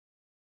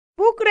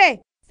Pukre,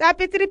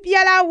 chapitre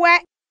piala we.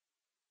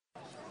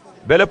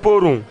 Bele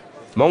porun,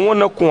 ma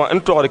wonna ko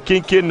en tor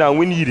kinke na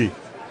winire.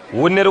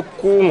 Wonner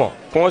ko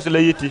pons la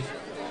yiti.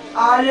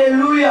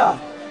 Alléluia.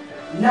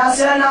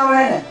 Nasya na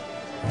wene.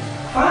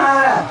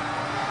 Fara.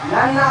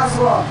 Nan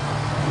naswa.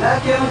 La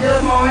kem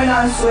de mo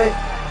wena answe.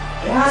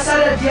 Ina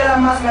sala diela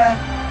masme.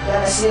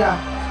 Ya sira.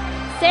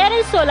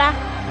 Sere sola.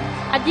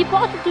 A di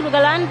porte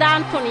tulgalan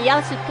dan ton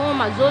yalsi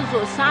toma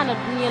zozo sana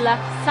dunyala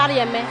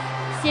saryame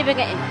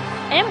sebega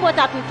en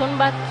bota ton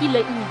ba kila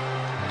i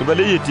to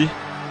bale yiti.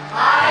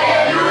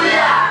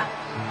 Alléluia.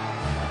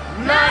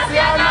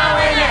 Nasya na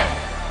wene.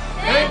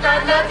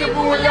 Enkadati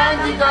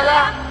bulanji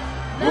kala.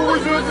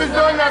 Bujuzi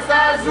zona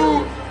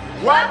sazu.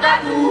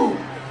 Wakatu.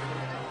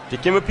 Te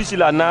kema pisi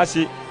la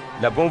nasi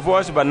la bon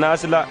voice ba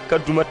nasi la ka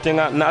duma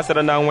tenga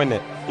nasara na wene.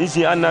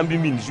 Insi anambi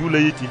min jula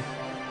yiti.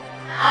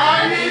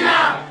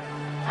 Amina.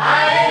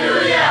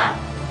 Alléluia.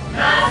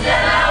 Nasya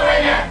na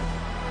wene.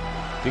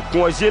 Te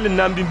ko jeli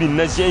nambi min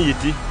na jen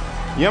yiti.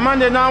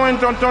 Yamande na wen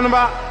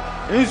tontonba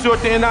inso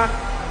tena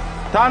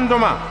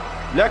tandoma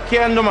la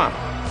kendoma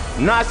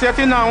na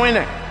seti na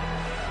wene.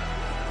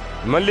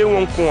 Male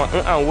won ko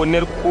an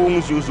woner ko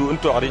nguzo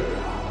ntori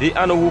di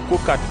ana wo ko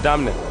kat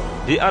damne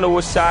di ana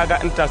wo saga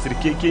intasir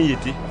keken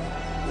yiti.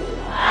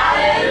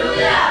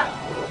 Alléluia.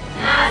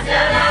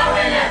 Nasya na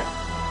wene.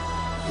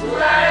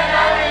 Surare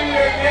na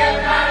wene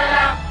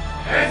kelkana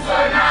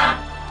ensona.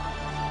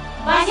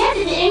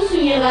 Bajeti de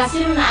ensunye la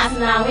sirna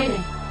asna wene.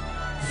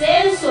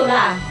 Sere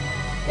sola.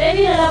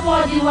 Tebi la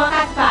podi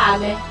wakat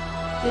paame.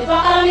 Ti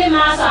pakala mi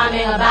maso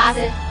ame nga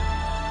base.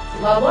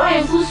 Wa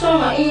boy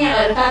fusonga inya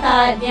er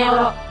kata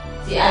diawro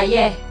ti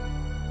aye.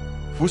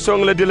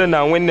 Fusong la dile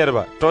na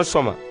wennerba ton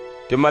soma.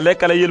 Te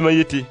maleka la yelma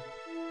yiti.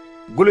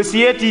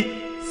 Golosiyeti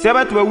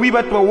sebat wa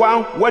wibat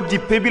wa wadi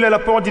pebila la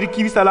podi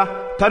kibisala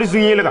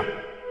tarzunyelega.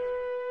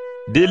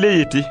 Dele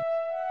yiti.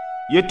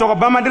 Ye toga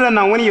bamadela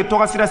na woni ye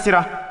toga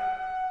sira.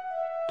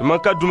 To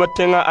manka duma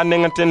tenga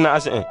anengaten na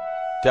asen.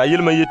 Te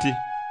ayelma yiti.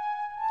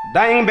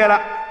 Daing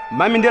bela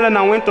mamindela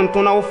na wen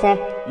tontona au fond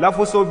la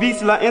foso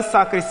bis la un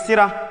sacré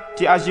sira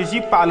ti a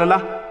Jésus parle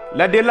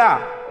la de la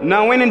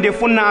na wen de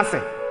funase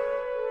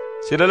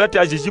sira la ti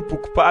a Jésus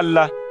puk pa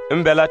Allah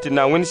mbela ti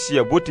na wen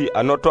sia boti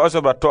anoto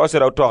asaba to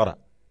asera tora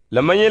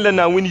la manyela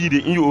na wen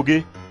yide in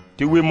yoge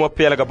ti we mo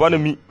pelga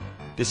bonami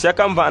ti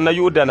shakam va na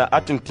yudana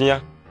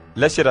atintia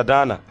la sira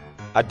dana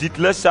adit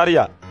la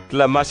saria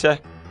klamashe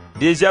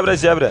de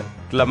zebra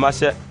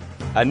klamashe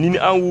anini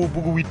anwu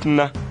bugu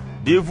witna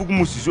de vug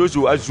musi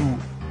zozo azu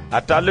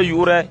atale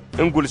yure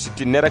ngol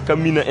siti nera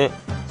kamina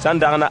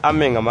sandana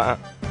amenga ma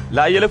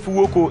la yele fu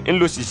woko en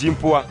lo si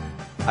jimpoa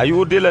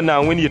ayu de la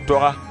na weni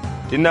toga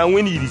ti na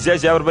weni yi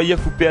jajabar ba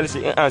yefu pelsi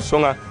en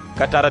songa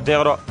katara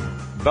dero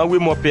ba we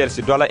mo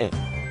pelsi dola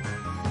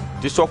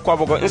ti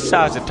sokkobo en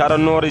saase tara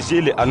nore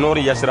jele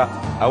anore yasra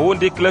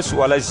awonde klas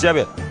wala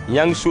jabe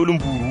yang solum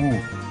buru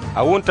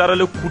awon tara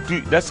le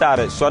kutu da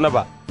sare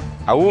sonaba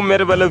awu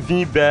merba la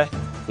vi be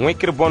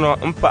wekir bono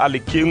mpa ale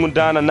kengu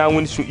dana na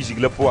woni su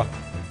isigla poa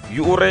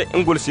yure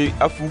ngolse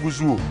afugu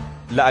zuo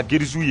la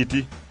agirzu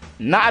yiti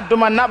na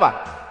aduma naba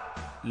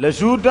la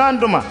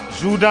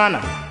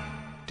judana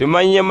te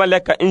manye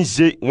maleka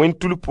inje wen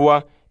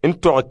tulpoa en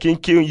to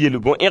kenken yelu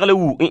bon erle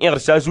wu en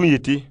ersa zu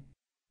yiti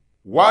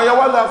wa ya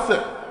wala se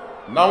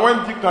na wen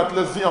dikat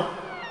la zian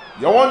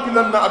ya won ki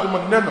na aduma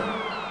neno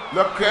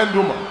la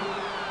kenduma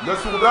la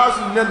surdas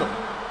neno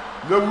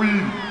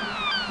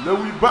la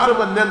wi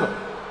barba neno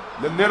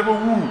la nerba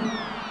wu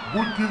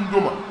bultin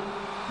duma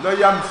la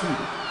yamsi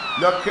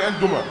la ken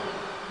duma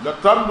la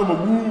tarduma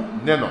wu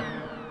neno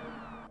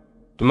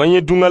to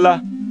manye dungala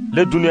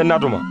le dunya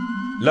naduma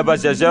la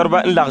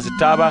bazerba en larzi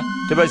taba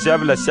te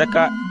bazab la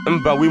seka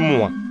mba wi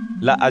muwa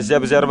la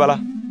azab zerbala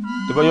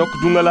te ba yok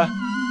dungala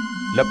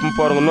la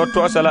pumpor no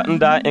to sala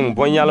nda en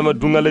bonyalma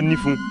dungala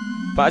nifu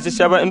pa se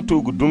saba en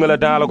tugu dungala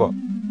dalago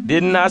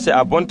de nase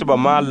abonte ba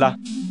malla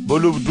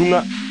bolub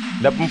dunga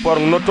la pumpor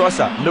no to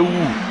sa la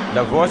wu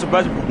la voice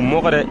bas bu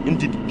mogare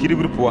indi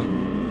kiribir poa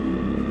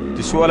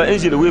ti sola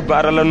enjele we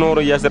barala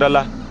noro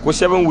yasrala ko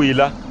seben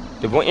wila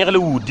te bon erle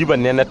wu diba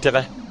nena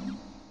tere